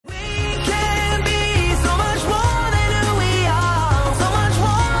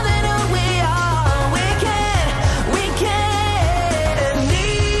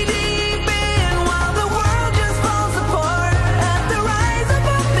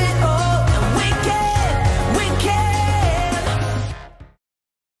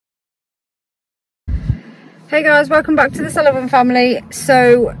Hey guys, welcome back to the Sullivan family.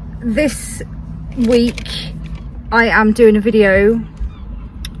 So this week I am doing a video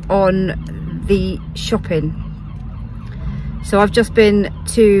on the shopping. So I've just been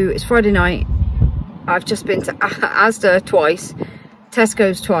to, it's Friday night, I've just been to Asda twice,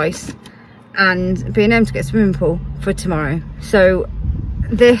 Tesco's twice, and B&M to get a swimming pool for tomorrow. So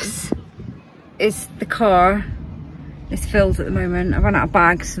this is the car. It's filled at the moment. I ran out of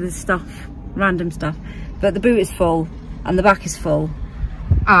bags, so there's stuff, random stuff. But the boot is full and the back is full.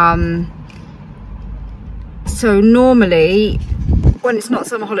 So normally, when it's not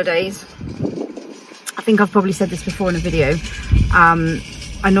summer holidays, I think I've probably said this before in a video,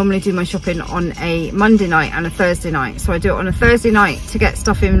 I normally do my shopping on a Monday night and a Thursday night. So I do it on a Thursday night to get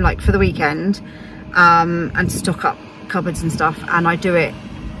stuff in like for the weekend, and to stock up cupboards and stuff. And I do it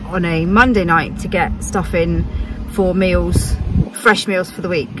on a Monday night to get stuff in for meals, fresh meals for the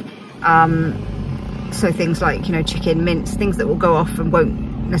week. So things like, you know, chicken, mince, things that will go off and won't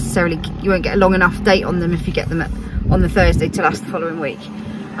necessarily, you won't get a long enough date on them if you get them on the Thursday to last the following week.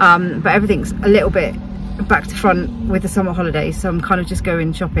 But everything's a little bit back to front with the summer holidays, so I'm kind of just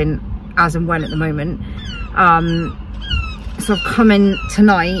going shopping as and when at the moment. So I've come in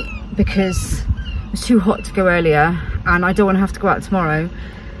tonight because it was too hot to go earlier and I don't want to have to go out tomorrow.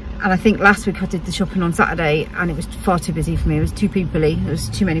 And I think last week I did the shopping on Saturday and it was far too busy for me. It was too people-y, there was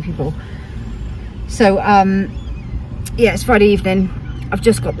too many people. So yeah, it's Friday evening. I've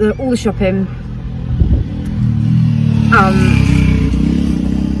just got all the shopping.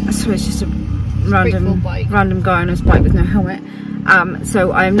 So it's just a random guy on his bike with no helmet.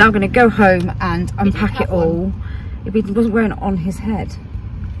 So I am now going to go home and unpack it all. If he wasn't wearing it on his head,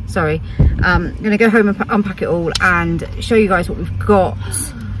 sorry. I'm going to go home and unpack it all and show you guys what we've got.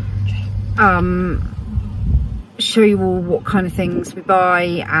 Show you all what kind of things we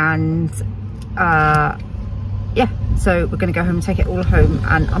buy, and yeah, so we're going to go home and take it all home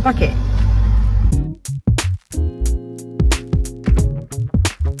and unpack it.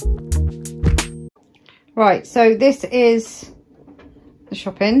 Right, so this is the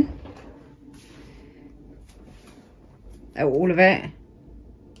shopping, all of it.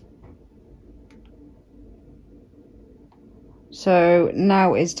 So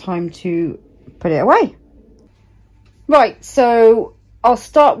now is time to put it away. Right, so I'll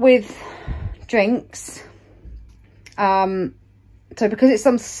start with drinks. So because it's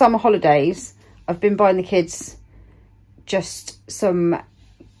some summer holidays, I've been buying the kids just some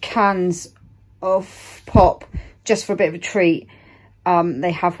cans of pop just for a bit of a treat.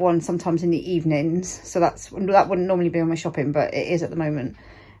 They have one sometimes in the evenings, so that wouldn't normally be on my shopping, but it is at the moment.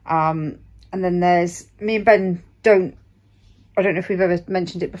 And then there's, me and Ben I don't know if we've ever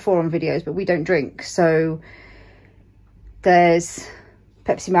mentioned it before on videos, but we don't drink. So there's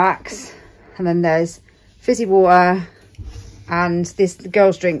Pepsi Max, and then there's fizzy water, and the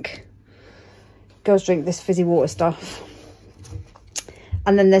girls drink this fizzy water stuff.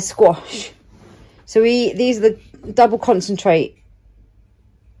 And then there's squash. So these are the double concentrate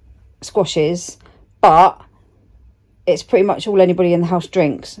squashes, but it's pretty much all anybody in the house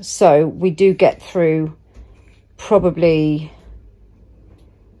drinks. So we do get through probably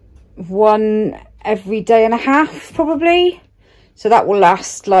one every day and a half, probably. So that will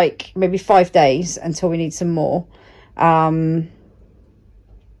last like maybe 5 days until we need some more. Yeah,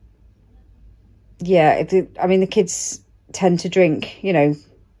 I mean, the kids tend to drink, you know,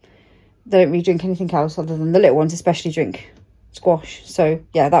 they don't really drink anything else other than the little ones especially drink squash. So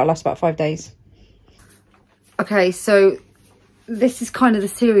yeah, that'll last about 5 days. Okay, so this is kind of the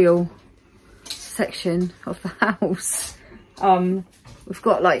cereal section of the house. We've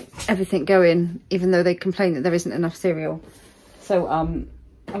got like everything going, even though they complain that there isn't enough cereal. So I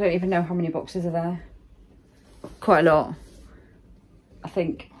don't even know how many boxes are there. Quite a lot. I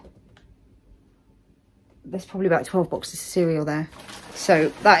think there's probably about 12 boxes of cereal there.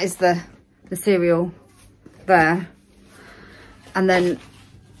 So that is the cereal there. And then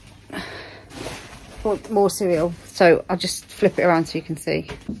more cereal. So I'll just flip it around so you can see.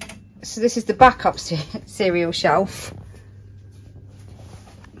 So this is the backup cereal shelf.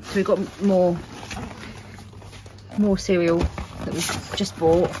 So we've got more cereal that we've just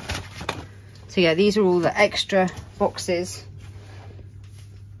bought. So yeah, these are all the extra boxes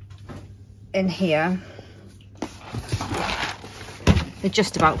in here. They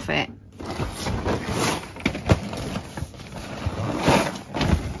just about fit.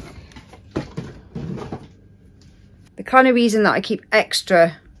 The kind of reason that I keep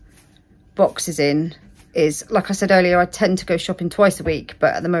extra boxes in is, like I said earlier, I tend to go shopping twice a week,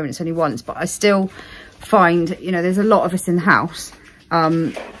 but at the moment it's only once. But I still find, you know, there's a lot of us in the house.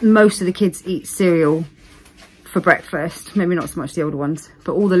 Most of the kids eat cereal for breakfast. Maybe not so much the older ones,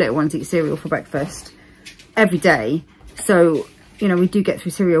 but all the little ones eat cereal for breakfast every day. So, you know, we do get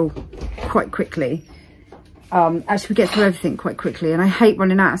through cereal quite quickly. Actually, we get through everything quite quickly, and I hate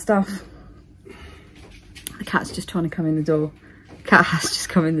running out of stuff. The cat's just trying to come in the door. Cat has just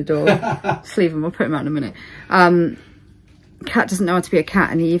come in the door. Just leave him, I'll put him out in a minute. Cat doesn't know how to be a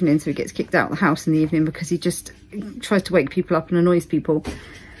cat in the evening, so he gets kicked out of the house in the evening because he just tries to wake people up and annoys people.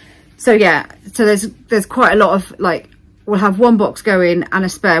 So yeah, so there's quite a lot of, like, we'll have one box going and a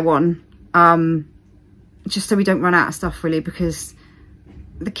spare one, just so we don't run out of stuff really, because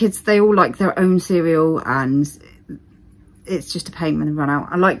the kids, they all like their own cereal and it's just a pain when they run out.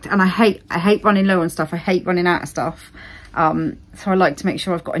 I hate running low on stuff. I hate running out of stuff. So I like to make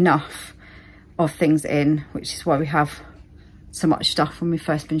sure I've got enough of things in, which is why we have so much stuff when we've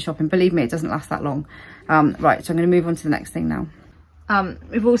first been shopping. Believe me, it doesn't last that long. Right, so I'm going to move on to the next thing now.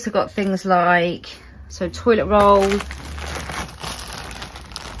 We've also got things like, so toilet roll.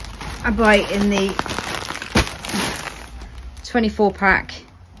 I buy it in the 24 pack,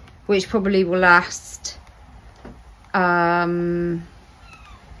 which probably will last,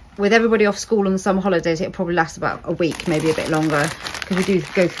 with everybody off school on the summer holidays, it'll probably last about a week, maybe a bit longer, because we do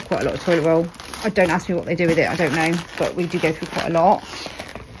go through quite a lot of toilet roll. Don't ask me what they do with it, I don't know, but we do go through quite a lot.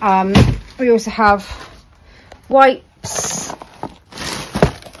 We also have wipes,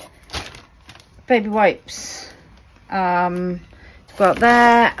 baby wipes, to go up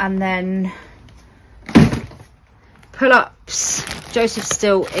there, and then pull-ups. Joseph's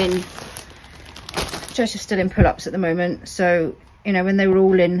still in pull-ups at the moment, so you know, when they were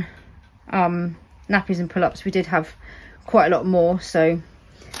all in nappies and pull-ups, we did have quite a lot more. So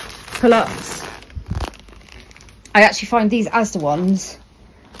pull-ups, I actually find these Asda ones,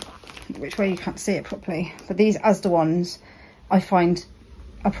 which way you can't see it properly, but these Asda ones I find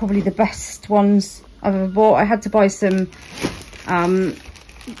are probably the best ones I've ever bought. I had to buy some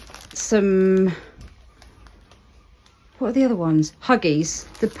what are the other ones? Huggies,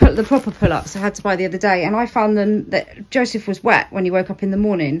 the proper pull-ups I had to buy the other day, and I found them that Joseph was wet when he woke up in the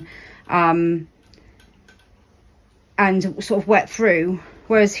morning, and sort of wet through,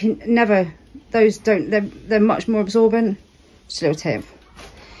 whereas he never, those don't, they're much more absorbent. Just a little tip.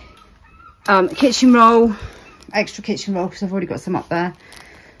 Kitchen roll, extra kitchen roll, because I've already got some up there.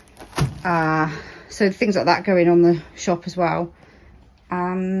 So things like that going on the shop as well.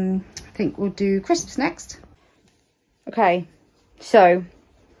 I think we'll do crisps next. Okay, so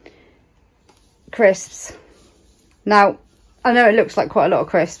crisps. Now, I know it looks like quite a lot of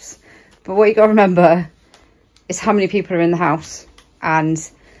crisps, but what you got to remember is how many people are in the house. And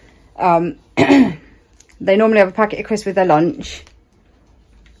they normally have a packet of crisps with their lunch,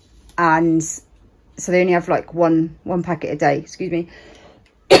 and so they only have like one packet a day. Excuse me.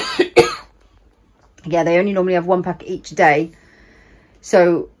 Yeah, they only normally have one packet each day,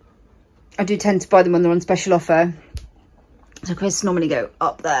 so I do tend to buy them when they're on special offer. So crisps normally go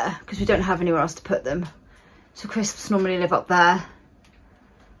up there because we don't have anywhere else to put them. So crisps normally live up there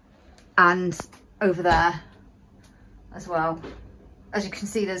and over there as well. As you can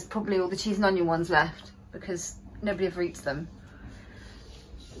see, there's probably all the cheese and onion ones left because nobody ever eats them.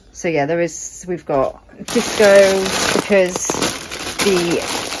 So yeah, we've got Disco, because the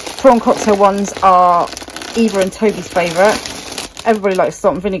prawn cocktail ones are Eva and Toby's favourite. Everybody likes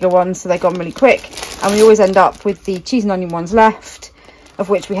salt and vinegar ones, so they're gone really quick. And we always end up with the cheese and onion ones left, of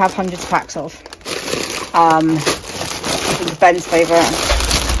which we have hundreds of packs of. I think it's Ben's favourite.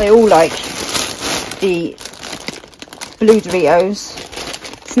 They all like the blue Doritos,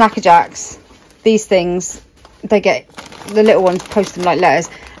 Snacker Jacks, these things. They get, the little ones post them like letters.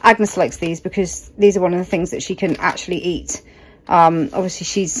 Agnes likes these because these are one of the things that she can actually eat. Obviously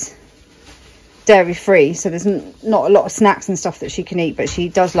she's dairy free, so there's not a lot of snacks and stuff that she can eat, but she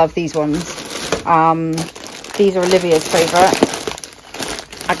does love these ones. These are Olivia's favourite.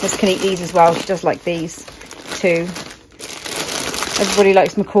 Agnes can eat these as well. She does like these too. Everybody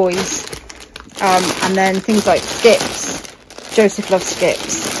likes McCoy's. And then things like Skips. Joseph loves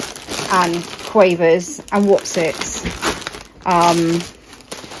Skips and Quavers and Whatsits.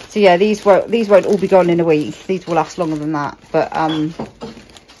 So yeah, these won't all be gone in a week. These will last longer than that. But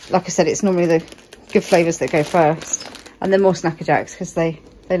like I said, it's normally the good flavours that go first, and then more Snacker Jacks because they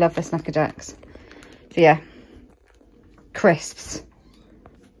love their Snacker Jacks. So yeah, crisps,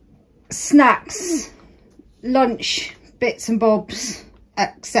 snacks, lunch bits and bobs,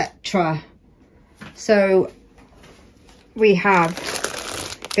 etc. So we have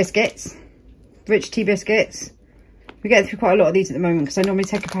biscuits, rich tea biscuits. We get through quite a lot of these at the moment because I normally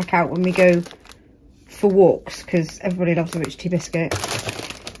take a pack out when we go for walks because everybody loves a rich tea biscuit.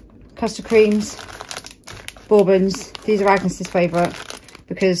 Custard creams, Bourbons. These are Agnes's favourite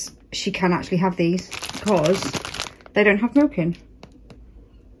because she can actually have these because they don't have milk in.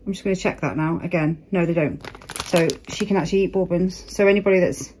 I'm just going to check that now. Again, no, they don't. So she can actually eat Bourbons. So anybody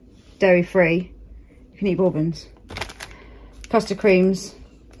that's dairy free can eat Bourbons. Custard creams,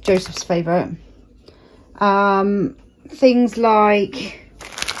 Joseph's favourite. Things like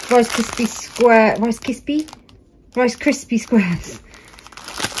Rice Krispie squares.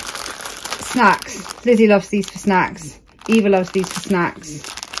 Snacks. Lizzie loves these for snacks. Eva loves these for snacks.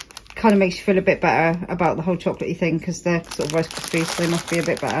 Kind of makes you feel a bit better about the whole chocolatey thing because they're sort of Rice Krispies, so they must be a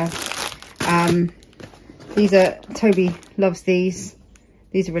bit better. These are, Toby loves these.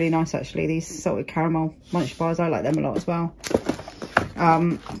 These are really nice actually, these salted caramel munch bars. I like them a lot as well.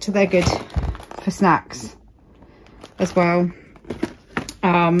 So they're good for snacks as well.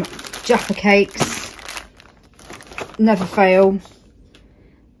 Jaffa cakes, never fail.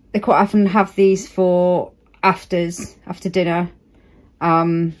 They quite often have these for after dinner.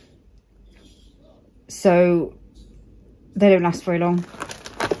 So they don't last very long.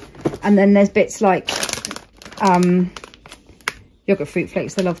 And then there's bits like yogurt fruit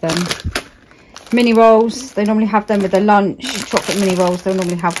flakes, they love them. Mini rolls, they normally have them with their lunch. Chocolate mini rolls they'll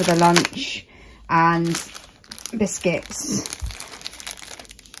normally have with their lunch. And biscuits,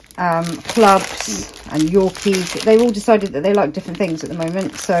 clubs and Yorkies. They've all decided that they like different things at the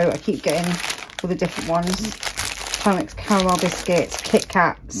moment, so I keep getting all the different ones. Pamex caramel biscuits, Kit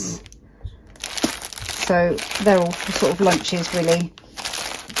Kats. So they're all for sort of lunches really.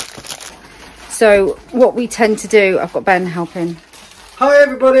 So what we tend to do, I've got Ben helping. Hi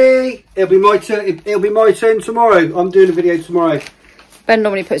everybody, it'll be my turn tomorrow. I'm doing a video tomorrow. Ben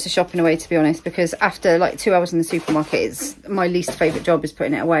normally puts the shopping away, to be honest, because after like 2 hours in the supermarket, it's my least favourite job is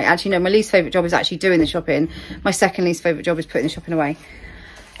putting it away. Actually, no, my least favourite job is actually doing the shopping. My second least favourite job is putting the shopping away.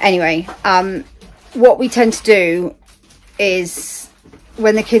 Anyway, what we tend to do is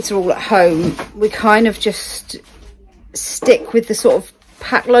when the kids are all at home, we kind of just stick with the sort of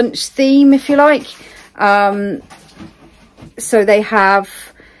packed lunch theme, if you like. So they'll have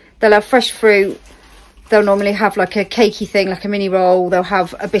fresh fruit. They'll normally have like a cakey thing, like a mini roll. They'll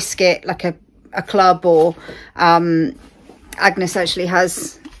have a biscuit, like a club, or Agnes has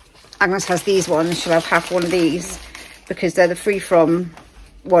these ones. She'll have half one of these because they're the free from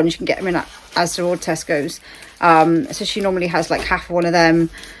ones. You can get them in at Asda or Tesco's. So she normally has like half one of them.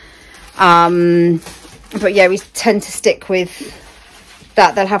 But yeah, we tend to stick with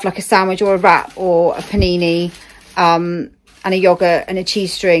that. They'll have like a sandwich or a wrap or a panini, and a yogurt and a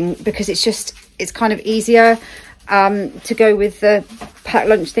cheese string, because it's kind of easier to go with the packed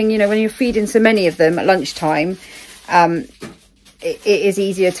lunch thing. You know, when you're feeding so many of them at lunchtime, it is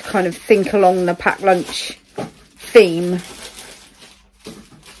easier to kind of think along the packed lunch theme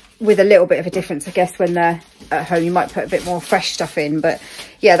with a little bit of a difference, I guess. When they're at home, you might put a bit more fresh stuff in, but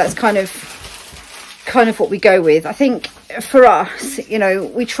yeah, that's kind of what we go with. I think for us, you know,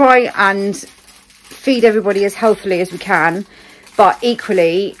 we try and feed everybody as healthily as we can, but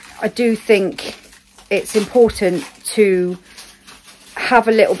equally I do think it's important to have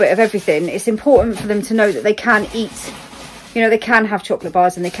a little bit of everything. It's important for them to know that they can eat, you know, they can have chocolate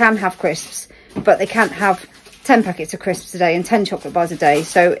bars and they can have crisps, but they can't have 10 packets of crisps a day and 10 chocolate bars a day.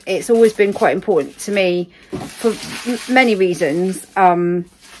 So it's always been quite important to me for many reasons.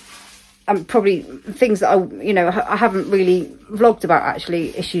 And probably things that I haven't really vlogged about,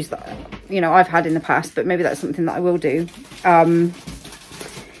 actually, issues that, you know, I've had in the past, but maybe that's something that I will do.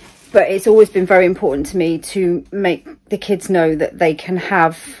 But it's always been very important to me to make the kids know that they can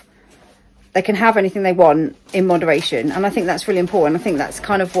have anything they want in moderation. And I think that's really important. I think that's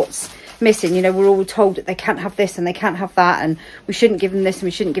kind of what's missing. You know, we're all told that they can't have this and they can't have that, and we shouldn't give them this and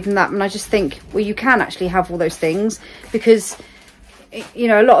we shouldn't give them that. And I just think, well, you can actually have all those things, because, you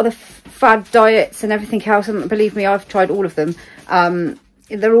know, a lot of the fad diets and everything else, and believe me, I've tried all of them,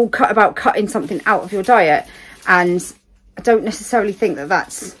 they're all about cutting something out of your diet, and I don't necessarily think that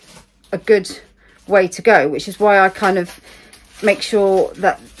that's a good way to go, which is why I kind of make sure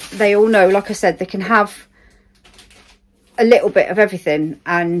that they all know, like I said, they can have a little bit of everything,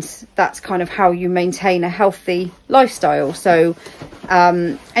 and that's kind of how you maintain a healthy lifestyle. So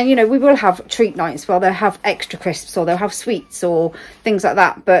and you know, we will have treat nights where they'll have extra crisps or they'll have sweets or things like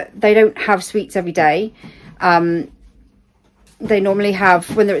that, but they don't have sweets every day. They normally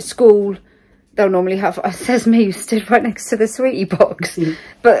have, when they're at school, they'll normally have, says me who stood right next to the sweetie box,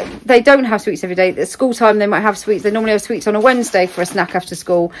 but they don't have sweets every day. At school time they might have sweets. They normally have sweets on a Wednesday for a snack after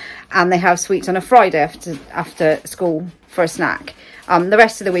school, and they have sweets on a Friday after school for a snack. The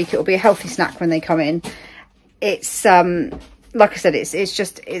rest of the week it'll be a healthy snack when they come in. It's like I said,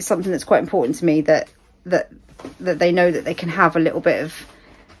 it's something that's quite important to me, that that they know that they can have a little bit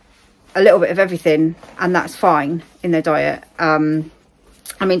of everything, and that's fine in their diet. I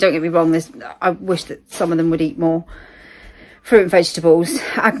mean, don't get me wrong, I wish that some of them would eat more fruit and vegetables.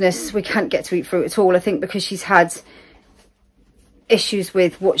 Agnes, we can't get to eat fruit at all, I think, because she's had issues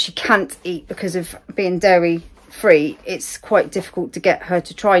with what she can't eat because of being dairy free. It's quite difficult to get her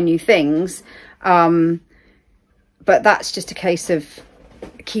to try new things, but that's just a case of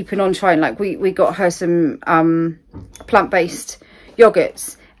keeping on trying. Like we got her some plant-based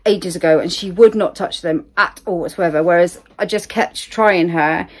yogurts ages ago, and she would not touch them at all whatsoever, whereas I just kept trying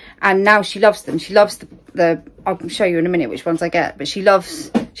her, and now she loves them. She loves the I'll show you in a minute which ones I get, but she loves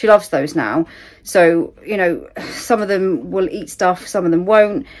those now. So, you know, some of them will eat stuff, some of them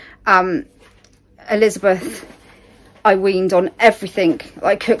won't. Elizabeth, I weaned on everything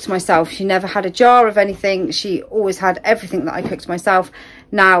I cooked myself. She never had a jar of anything. She always had everything that I cooked myself.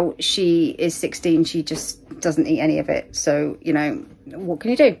 Now she is 16, she just doesn't eat any of it. So, you know, what can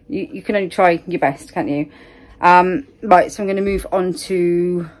you do? You can only try your best, can't you? Right, so I'm going to move on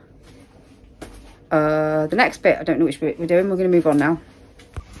to the next bit. I don't know which bit we're doing. We're going to move on now.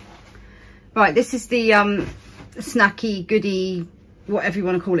 Right, this is the snacky, goody, whatever you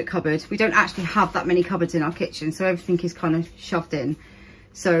want to call it, cupboard. We don't actually have that many cupboards in our kitchen, so everything is kind of shoved in.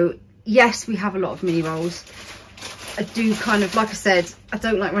 So yes, we have a lot of mini rolls. I do kind of, like I said, I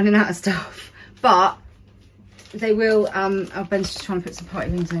don't like running out of stuff, but they will, oh, Ben's just trying to put some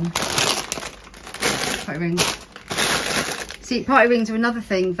party rings in. Party rings. See, party rings are another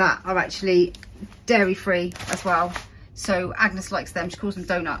thing that are actually dairy free as well. So Agnes likes them, she calls them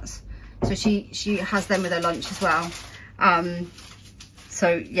donuts. So she has them with her lunch as well.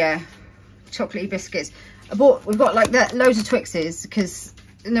 So yeah, chocolatey biscuits. We've got like that, loads of Twixes because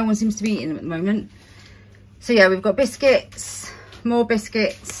no one seems to be eating them at the moment. So yeah, we've got biscuits, more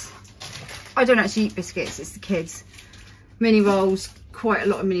biscuits. I don't actually eat biscuits, it's the kids. Mini rolls, quite a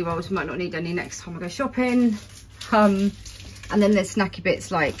lot of mini rolls. We might not need any next time I go shopping. And then there's snacky bits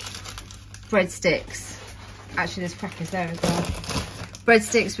like breadsticks. Actually, there's crackers there as well.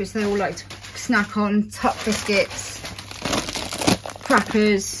 Breadsticks, which they all like to snack on, tuck biscuits,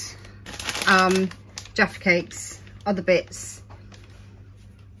 crackers, Jaffa cakes, other bits.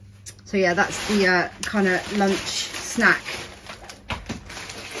 So yeah, that's the kind of lunch snack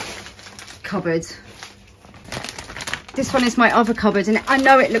cupboard. This one is my other cupboard, and I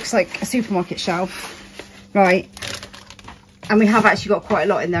know it looks like a supermarket shelf, right? And we have actually got quite a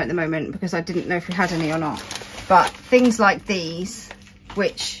lot in there at the moment because I didn't know if we had any or not. But things like these,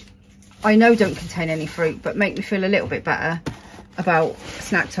 which I know don't contain any fruit, but make me feel a little bit better about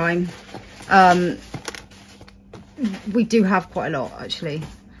snack time. We do have quite a lot, actually.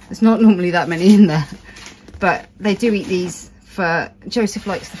 There's not normally that many in there, but they do eat these. For Joseph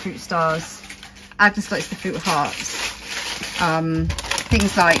likes the fruit stars, Agnes likes the fruit hearts.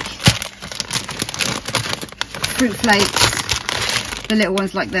 Things like fruit flakes, the little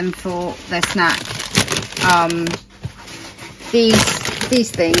ones like them for their snack.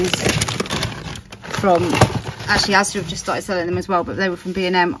 These things from, actually Asda have just started selling them as well, but they were from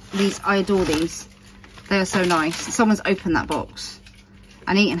B&M. These, I adore these. They are so nice. Someone's opened that box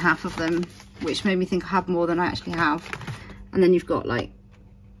and eaten half of them, which made me think I have more than I actually have. And then you've got like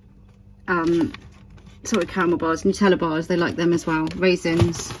sort of caramel bars, Nutella bars, they like them as well,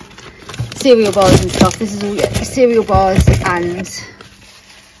 raisins, cereal bars and stuff. This is all cereal bars and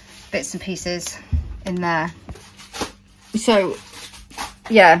bits and pieces in there. So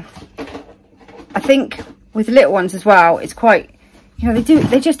yeah, I think with little ones as well, it's quite, you know,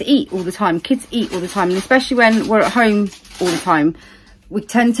 they just eat all the time. Kids eat all the time, and especially when we're at home all the time, we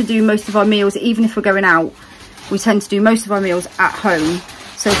tend to do most of our meals, even if we're going out, we tend to do most of our meals at home.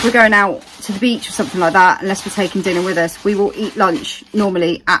 So if we're going out to the beach or something like that, unless we're taking dinner with us, we will eat lunch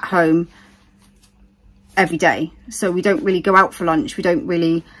normally at home every day. So we don't really go out for lunch. We don't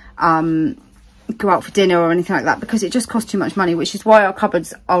really go out for dinner or anything like that, because it just costs too much money, which is why our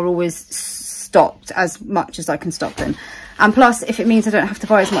cupboards are always stocked as much as I can stock them. And plus, if it means I don't have to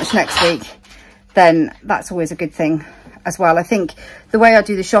buy as much next week, then that's always a good thing as well. I think the way I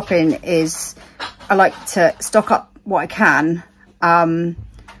do the shopping is I like to stock up what I can,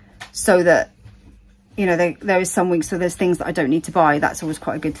 so that, you know, there is some weeks where there's things that I don't need to buy. That's always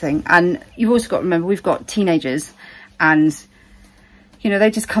quite a good thing. And you've also got to remember, we've got teenagers, and you know,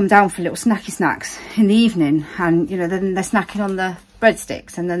 they just come down for little snacky snacks in the evening, and you know, then they're snacking on the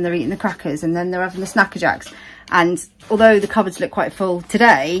breadsticks, and then they're eating the crackers, and then they're having the Snacker Jacks. And although the cupboards look quite full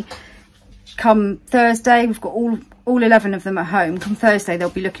today, come Thursday, we've got all 11 of them at home. Come Thursday, they'll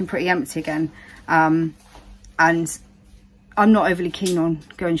be looking pretty empty again. And I'm not overly keen on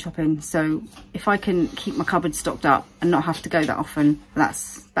going shopping, so if I can keep my cupboard stocked up and not have to go that often,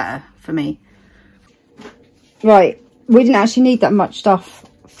 that's better for me. Right, we didn't actually need that much stuff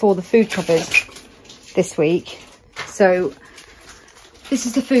for the food cupboard this week. So this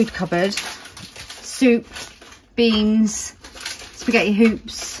is the food cupboard: soup, beans, spaghetti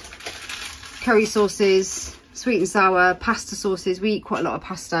hoops, curry sauces, sweet and sour, pasta sauces. We eat quite a lot of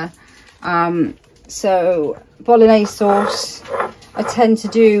pasta. So bolognese sauce, I tend to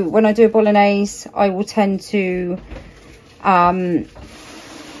do, when I do a bolognese, I will tend to, I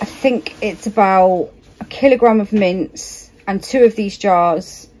think it's about 1 kilogram of mince, and 2 of these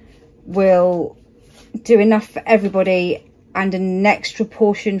jars will do enough for everybody, and an extra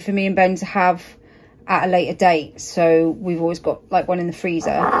portion for me and Ben to have at a later date. So we've always got like one in the freezer.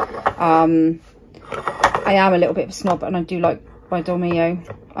 I am a little bit of a snob, and I do like my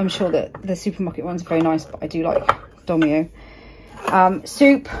괰ᴜ. I'm sure that the supermarket ones are very nice, but I do like 괰ᴜ.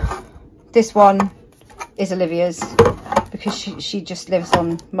 Soup, this one is Olivia's because she just lives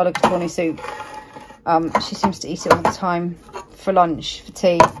on mulligatawny soup. She seems to eat it all the time for lunch, for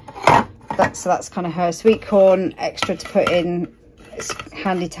tea. So that's kind of her. Sweet corn, extra to put in. It's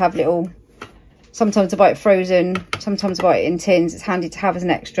handy to have little, sometimes I buy it frozen, sometimes I buy it in tins. It's handy to have as an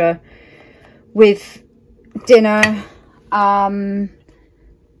extra with dinner.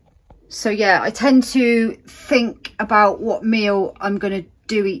 So yeah, I tend to think about what meal I'm going to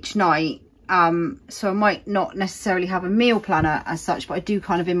do each night. So I might not necessarily have a meal planner as such, but I do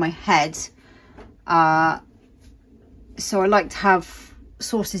kind of in my head. So I like to have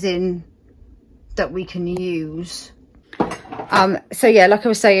sources in that we can use. So yeah, like I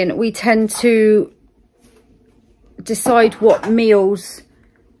was saying, we tend to decide what meals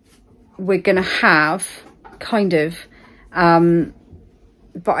we're going to have, kind of.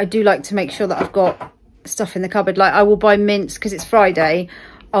 But I do like to make sure that I've got stuff in the cupboard. Like I will buy mince because it's Friday.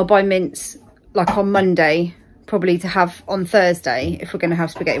 I'll buy mince like on Monday, probably to have on Thursday if we're going to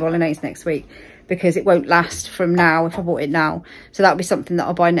have spaghetti bolognese next week, because it won't last from now if I bought it now. So that'll be something that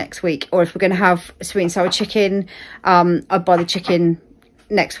I'll buy next week. Or if we're going to have sweet and sour chicken, I'll buy the chicken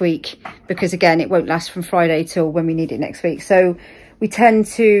next week, because again, it won't last from Friday till when we need it next week. So we tend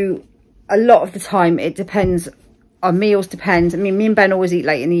to, a lot of the time, it depends. Our meals depend. I mean, me and Ben always eat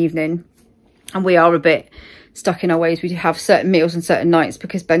late in the evening, and we are a bit stuck in our ways. We do have certain meals on certain nights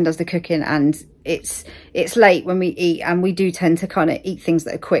because Ben does the cooking, and it's late when we eat, and we do tend to kind of eat things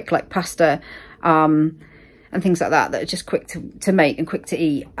that are quick, like pasta and things like that are just quick to make and quick to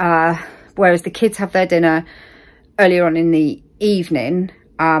eat. Whereas the kids have their dinner earlier on in the evening,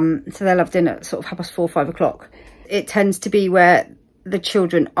 so they'll have dinner at sort of 4:30, 5 o'clock. It tends to be where the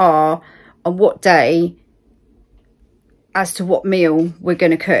children are on what day as to what meal we're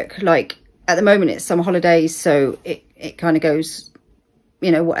going to cook. Like at the moment it's summer holidays, so it kind of goes,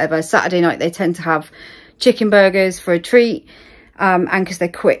 you know, whatever. Saturday night they tend to have chicken burgers for a treat, and because they're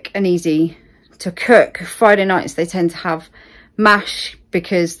quick and easy to cook. Friday nights they tend to have mash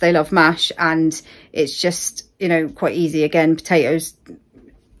because they love mash, and it's just, you know, quite easy. Again, potatoes,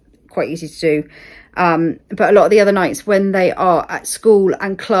 quite easy to do. But a lot of the other nights when they are at school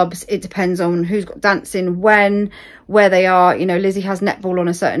and clubs, it depends on who's got dancing when, where they are. You know, Lizzie has netball on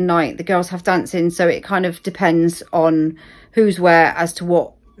a certain night, the girls have dancing, so it kind of depends on who's where as to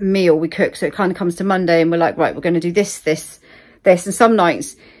what meal we cook. So it kind of comes to Monday and we're like, right, we're going to do this, and some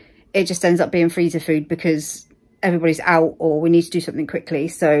nights it just ends up being freezer food because everybody's out or we need to do something quickly.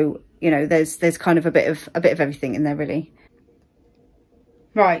 So, you know, there's kind of a bit of everything in there, really.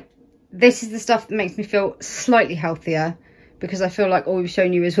 Right. This is the stuff that makes me feel slightly healthier, because I feel like all we've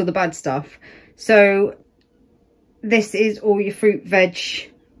shown you is all the bad stuff. So this is all your fruit, veg,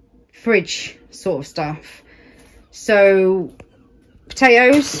 fridge sort of stuff. So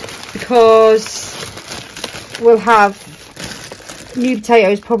potatoes, because we'll have new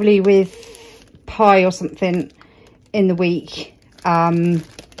potatoes probably with pie or something in the week. The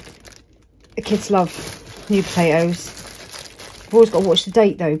kids love new potatoes. I've always got to watch the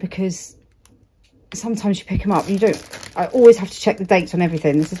date though, because sometimes you pick them up and you don't. I always have to check the dates on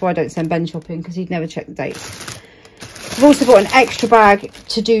everything. This is why I don't send Ben shopping, because he'd never check the dates. I've also got an extra bag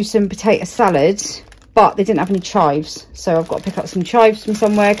to do some potato salad, but they didn't have any chives, so I've got to pick up some chives from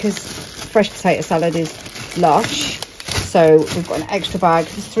somewhere because fresh potato salad is lush. So we've got an extra bag.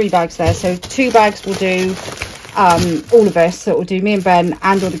 There's 3 bags there, so 2 bags will do all of us. So it will do me and Ben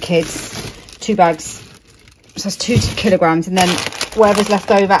and all the kids. 2 bags. So that's 2 kilograms, and then whatever's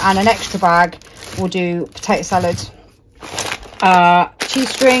left over, and an extra bag will do potato salad. Cheese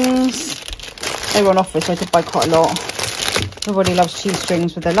strings, they were on offer, so I did buy quite a lot. Everybody loves cheese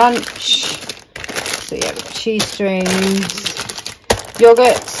strings with their lunch. So yeah, we've got cheese strings,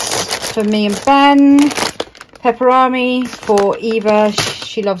 yogurts for me and Ben, pepperami for Eva,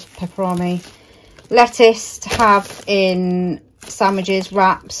 she loves pepperami, lettuce to have in sandwiches,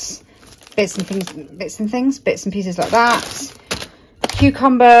 wraps, bits and pieces like that.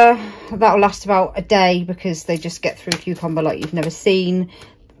 Cucumber, that will last about a day because they just get through cucumber like you've never seen.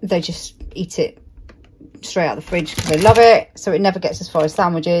 They just eat it straight out of the fridge because they love it, so it never gets as far as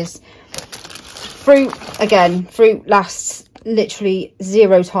sandwiches. Fruit, again, fruit lasts literally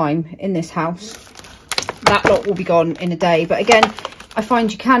 0 time in this house. That lot will be gone in a day, but again, I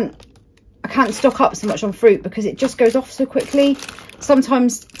find I can't stock up so much on fruit because it just goes off so quickly.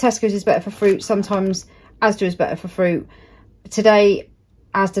 Sometimes Tesco's is better for fruit, sometimes Asda is better for fruit. Today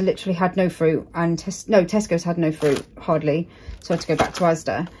Asda literally had no fruit, and Tesco's had no fruit hardly, so I had to go back to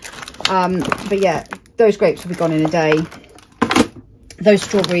Asda. But yeah, those grapes will be gone in a day. Those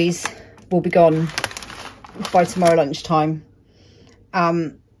strawberries will be gone by tomorrow lunchtime.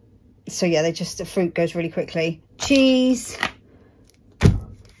 So yeah, the fruit goes really quickly. Cheese,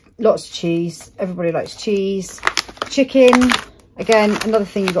 lots of cheese, everybody likes cheese. Chicken, again, another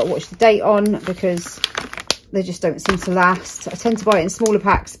thing you've got to watch the date on because they just don't seem to last. I tend to buy it in smaller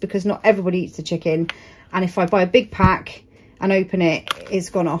packs because not everybody eats the chicken, and if I buy a big pack and open it, it's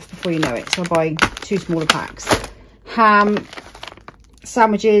gone off before you know it, so I buy 2 smaller packs. Ham,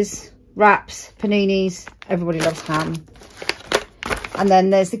 sandwiches, wraps, paninis, everybody loves ham. And then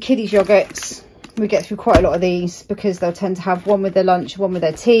there's the kiddies yogurts. We get through quite a lot of these because they'll tend to have one with their lunch, one with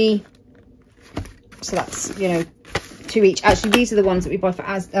their tea, so that's, you know, 2 each. Actually, these are the ones that we buy for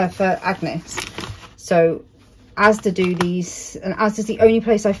Agnes. So Asda do these, and Asda's the only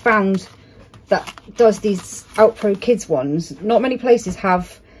place I found that does these Outpro Kids ones. Not many places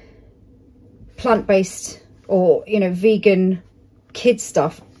have plant-based or, you know, vegan kids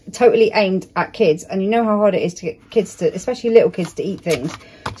stuff totally aimed at kids, and you know how hard it is to get kids to, especially little kids, to eat things.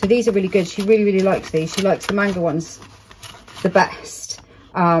 So these are really good. She really likes these. She likes the mango ones the best.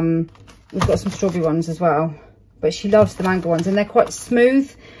 We've got some strawberry ones as well, but she loves the mango ones, and they're quite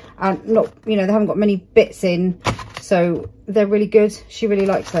smooth and not, you know, they haven't got many bits in, so they're really good. She really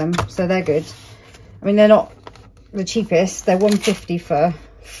likes them, so they're good. I mean, they're not the cheapest. They're £1.50 for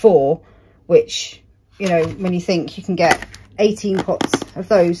 4, which, you know, when you think you can get 18 pots of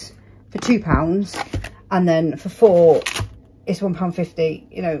those for £2, and then for 4 it's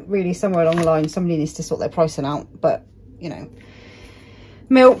 £1.50, you know, really somewhere along the line somebody needs to sort their pricing out. But, you know,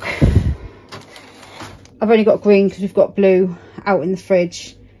 milk, I've only got green because we've got blue out in the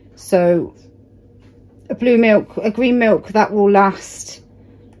fridge. So a green milk that will last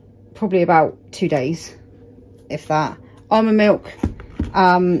probably about 2 days, if that. Almond milk,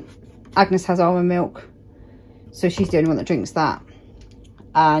 Agnes has almond milk, so she's the only one that drinks that.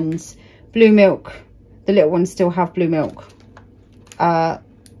 And blue milk, the little ones still have blue milk at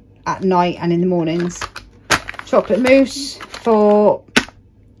night and in the mornings. Chocolate mousse for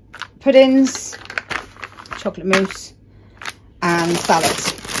puddings, chocolate mousse, and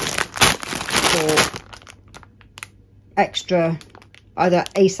salads for extra, either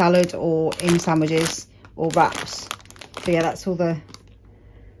a salad or in sandwiches or wraps. So yeah, that's all the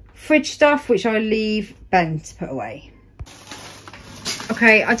fridge stuff, which I leave Ben to put away.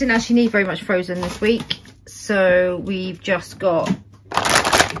 Okay, I didn't actually need very much frozen this week, so we've just got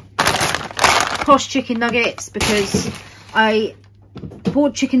posh chicken nuggets because I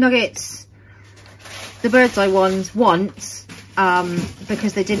bought chicken nuggets, the bird's eye ones, once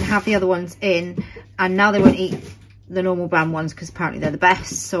because they didn't have the other ones in, and now they won't eat the normal brand ones because apparently they're the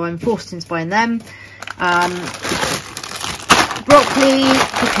best, so I'm forced into buying them. Broccoli,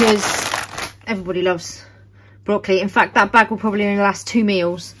 because everybody loves broccoli. In fact, that bag will probably only last 2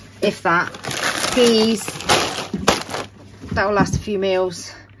 meals, if that. Peas, that will last a few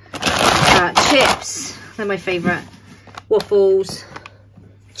meals. Chips, they're my favourite. Waffles,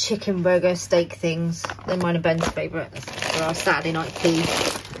 chicken burger, steak things, they're mine and Ben's favourite for our Saturday night tea.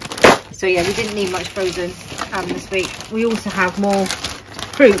 So yeah, we didn't need much frozen this week. We also have more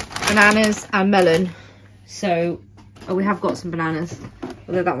fruit, bananas and melon. So, oh, we have got some bananas,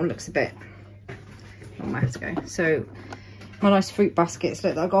 although that one looks a bit, I might have to go. So my nice fruit baskets,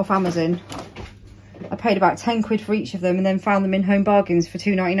 look, that I got off Amazon. I paid about 10 quid for each of them and then found them in Home Bargains for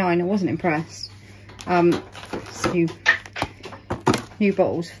 £2.99. I wasn't impressed. New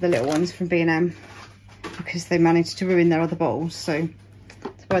bottles for the little ones from B&M because they managed to ruin their other bottles, so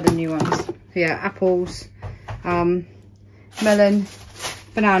to buy the new ones. So yeah, apples, melon,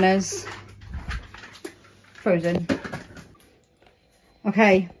 bananas, frozen.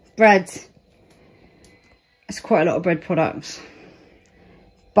 Okay, bread. It's quite a lot of bread products,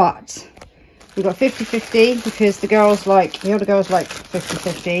 but We've got 50-50 because the older girls like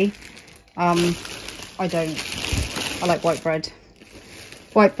 50-50. I don't. I like white bread.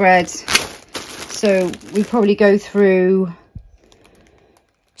 White bread. So we probably go through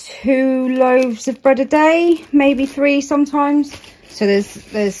 2 loaves of bread a day, maybe 3 sometimes. So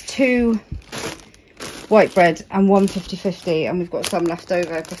there's 2 white bread and 1 50-50, and we've got some left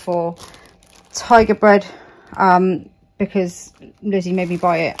over before tiger bread, because Lizzie made me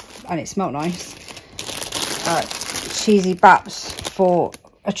buy it and it smelled nice. Cheesy baps for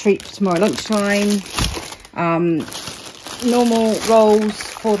a treat for tomorrow lunchtime. Normal rolls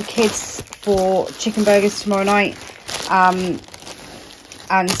for the kids for chicken burgers tomorrow night,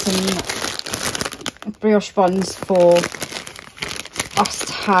 and some brioche buns for us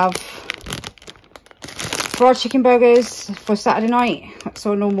to have fried chicken burgers for Saturday night.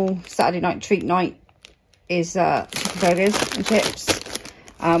 So a normal Saturday night treat night is chicken burgers and chips.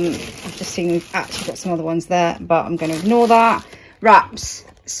 I've just seen we've actually got some other ones there, but I'm going to ignore that. Wraps.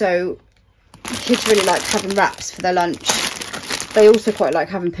 So kids really like having wraps for their lunch. They also quite like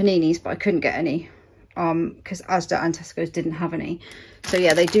having paninis, but I couldn't get any because Asda and Tesco's didn't have any. So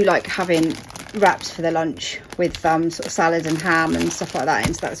yeah, they do like having wraps for their lunch with sort of salad and ham and stuff like that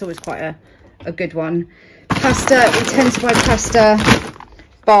in. So that's always quite a good one. Pasta, we tend to buy pasta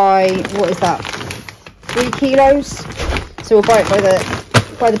by, what is that, 3 kilos. So we'll buy it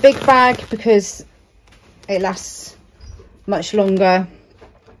by the big bag because it lasts much longer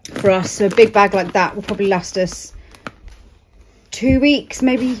for us. So a big bag like that will probably last us 2 weeks,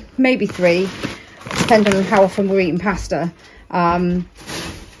 maybe 3, depending on how often we're eating pasta.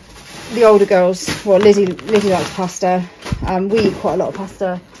 The older girls, well, Lizzie likes pasta. We eat quite a lot of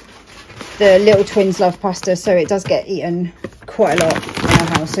pasta. The little twins love pasta, so it does get eaten quite a lot in our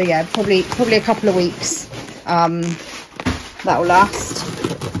house. So yeah, probably a couple of weeks that will last.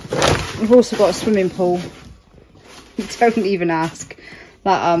 We've also got a swimming pool. Don't even ask.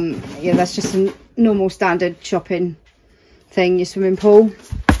 That yeah, that's just a normal standard shopping thing, your swimming pool.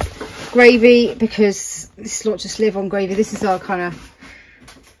 Gravy, because this lot just live on gravy. This is our kind of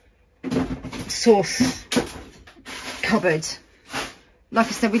sauce cupboard. Like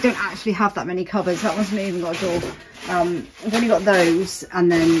I said, we don't actually have that many cupboards. That one's not even got a door. We've only got those,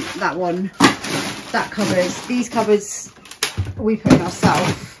 and then that one, that cupboards. These cupboards we put in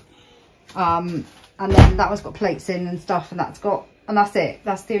ourselves, and then that one's got plates in and stuff, and that's it.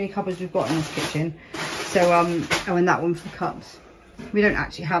 That's the only cupboards we've got in this kitchen. So and then that one for the cups. We don't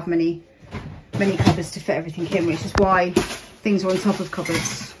actually have many cupboards to fit everything in, which is why things are on top of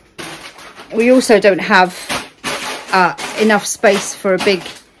cupboards. We also don't have enough space for a big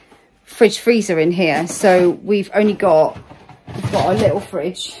fridge freezer in here, so we've got a little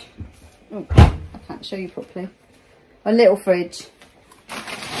fridge. Oh, I can't show you properly. A little fridge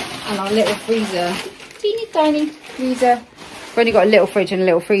and our little freezer, teeny tiny freezer. We've only got a little fridge and a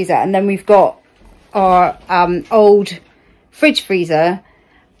little freezer, and then we've got our old fridge freezer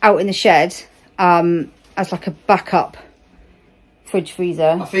out in the shed as like a backup fridge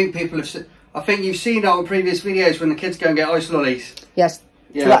freezer. I think you've seen that on previous videos when the kids go and get ice lollies. Yes.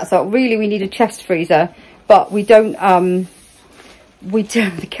 Yeah. So that's not really, we need a chest freezer, but we don't,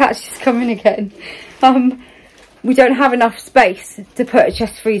 the cat's just coming again. We don't have enough space to put a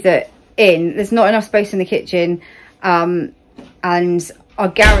chest freezer in. There's not enough space in the kitchen, and our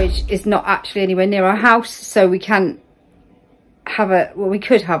garage is not actually anywhere near our house, so we can't have well, we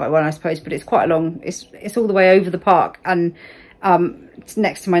could have one, I suppose, but it's quite a long, it's all the way over the park, and it's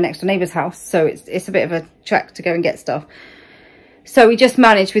next to my next door neighbour's house, so it's a bit of a trek to go and get stuff. So we just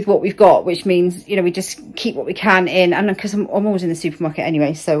manage with what we've got, which means, you know, we just keep what we can in, and because I'm always in the supermarket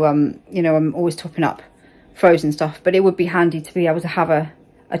anyway, so you know, I'm always topping up frozen stuff. But it would be handy to be able to have a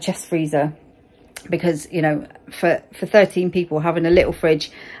chest freezer, because, you know, for 13 people, having a little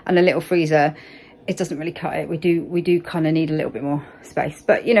fridge and a little freezer, it doesn't really cut it. We do kind of need a little bit more space,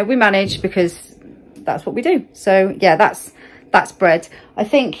 but you know, we manage because that's what we do. So yeah, that's bread. I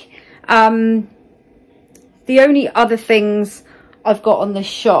think the only other things I've got on the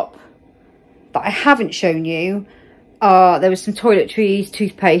shop that I haven't shown you are, there was some toiletries,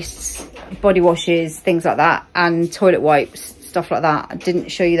 toothpastes, body washes, things like that, and toilet wipes, stuff like that. I didn't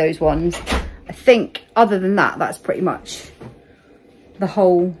show you those ones. I think other than that, that's pretty much the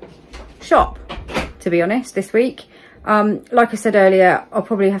whole shop, to be honest, this week. Like I said earlier, I'll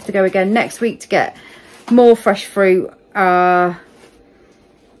probably have to go again next week to get more fresh fruit and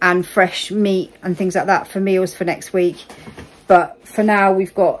fresh meat and things like that for meals for next week. But for now,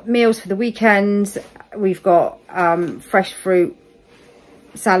 we've got meals for the weekends. We've got fresh fruit,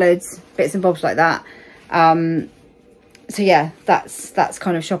 salads, bits and bobs like that. so yeah, that's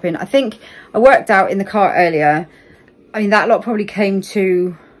kind of shopping. I think I worked out in the car earlier, I mean, that lot probably came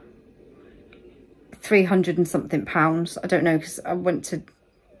to 300 and something pounds. I don't know, because I went to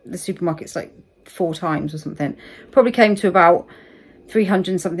the supermarkets like 4 times or something. Probably came to about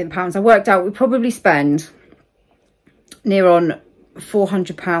 300 and something pounds. I worked out we probably spend near on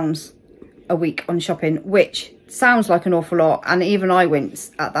 £400 a week on shopping, which sounds like an awful lot, and even I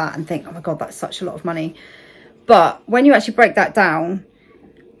wince at that and think, oh my god, that's such a lot of money. But when you actually break that down,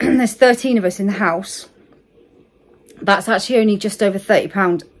 there's 13 of us in the house. That's actually only just over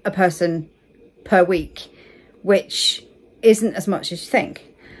 £30 a person per week, which isn't as much as you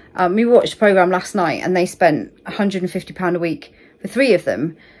think. We watched a programme last night and they spent £150 a week for 3 of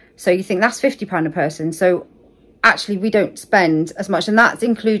them. So you think that's £50 a person. So actually we don't spend as much, and that's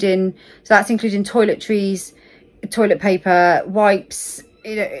including, so that's including toiletries, toilet paper, wipes,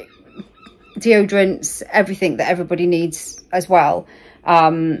 you know, deodorants, everything that everybody needs as well.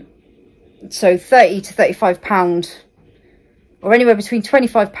 So 30 to £35, or anywhere between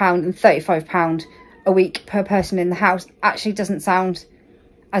 £25 and £35 a week per person in the house actually doesn't sound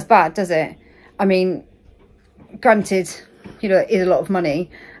as bad, does it? I mean, granted, you know, it is a lot of money,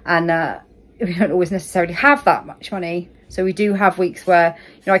 and we don't always necessarily have that much money. So we do have weeks where,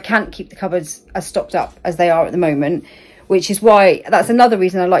 you know, I can't keep the cupboards as stocked up as they are at the moment, which is why, that's another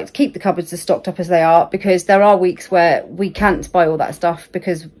reason I like to keep the cupboards as stocked up as they are, because there are weeks where we can't buy all that stuff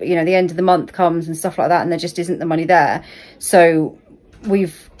because, you know, the end of the month comes and stuff like that, and there just isn't the money there. So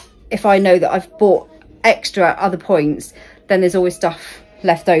if I know that I've bought extra at other points, then there's always stuff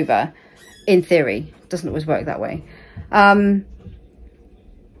left over, in theory. It doesn't always work that way.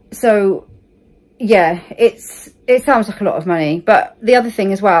 So yeah, it sounds like a lot of money. But the other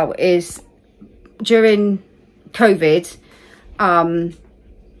thing as well is, during COVID,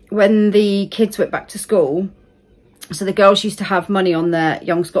 when the kids went back to school, so the girls used to have money on their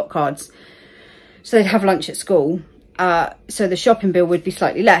Young Scot cards, so they'd have lunch at school, so the shopping bill would be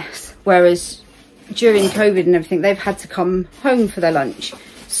slightly less, whereas during COVID and everything, they've had to come home for their lunch,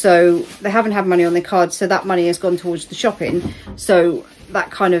 so they haven't had money on their cards, so that money has gone towards the shopping. So that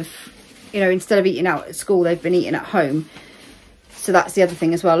kind of, you know, instead of eating out at school, they've been eating at home. So that's the other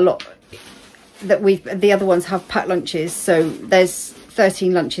thing as well. A lot that the other ones have packed lunches, so there's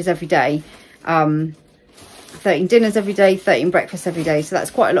 13 lunches every day, 13 dinners every day, 13 breakfasts every day. So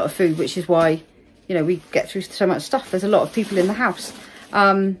that's quite a lot of food, which is why, you know, we get through so much stuff. There's a lot of people in the house.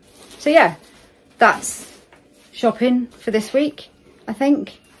 So yeah, that's shopping for this week, I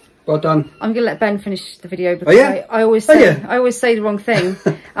think. Well done. I'm gonna let Ben finish the video, because I always say the wrong thing,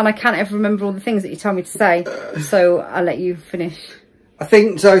 and I can't ever remember all the things that you tell me to say. So I'll let you finish. I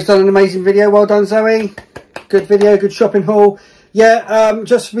think Zoe's done an amazing video. Well done, Zoe. Good video, good shopping haul. Yeah,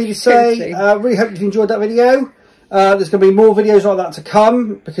 just for me to say, really hope you've enjoyed that video. There's going to be more videos like that to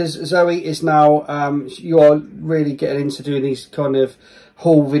come, because Zoe is now, you're really getting into doing these kind of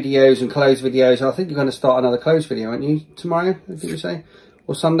haul videos and clothes videos. I think you're going to start another clothes video, aren't you, tomorrow, I think you say?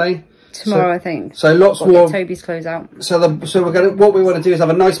 Or Sunday? Tomorrow, I think. So lots more. Get Toby's clothes out. So we're going to, what we want to do is have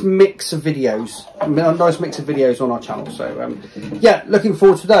a nice mix of videos, on our channel. So yeah, looking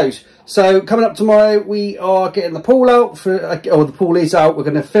forward to those. So coming up tomorrow, we are getting the pool out for, or the pool is out. We're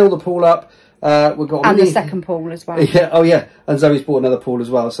going to fill the pool up. We've got the second pool as well. Yeah, oh yeah, and Zoe's bought another pool as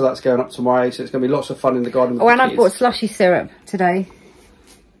well. So that's going up tomorrow. So it's going to be lots of fun in the garden. Oh, and I bought slushy syrup today.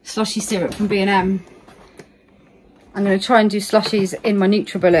 Slushy syrup from B&M. I'm going to try and do slushies in my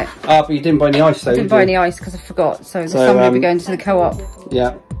NutriBullet. Ah, but you didn't buy any ice though, I didn't buy any ice because I forgot. So the sun will be going to the co-op.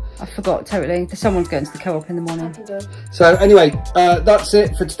 Yeah. I forgot totally. Someone's going to the co-op in the morning. So anyway, that's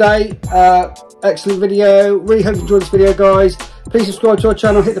it for today. Excellent video. Really hope you enjoyed this video, guys. Please subscribe to our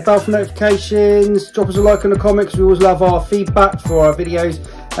channel, hit the bell for notifications, drop us a like and a comment, because we always love our feedback for our videos.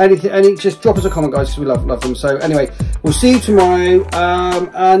 Anything, just drop us a comment, guys, because we love them. So anyway, we'll see you tomorrow,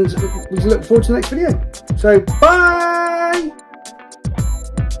 and we look forward to the next video. So bye.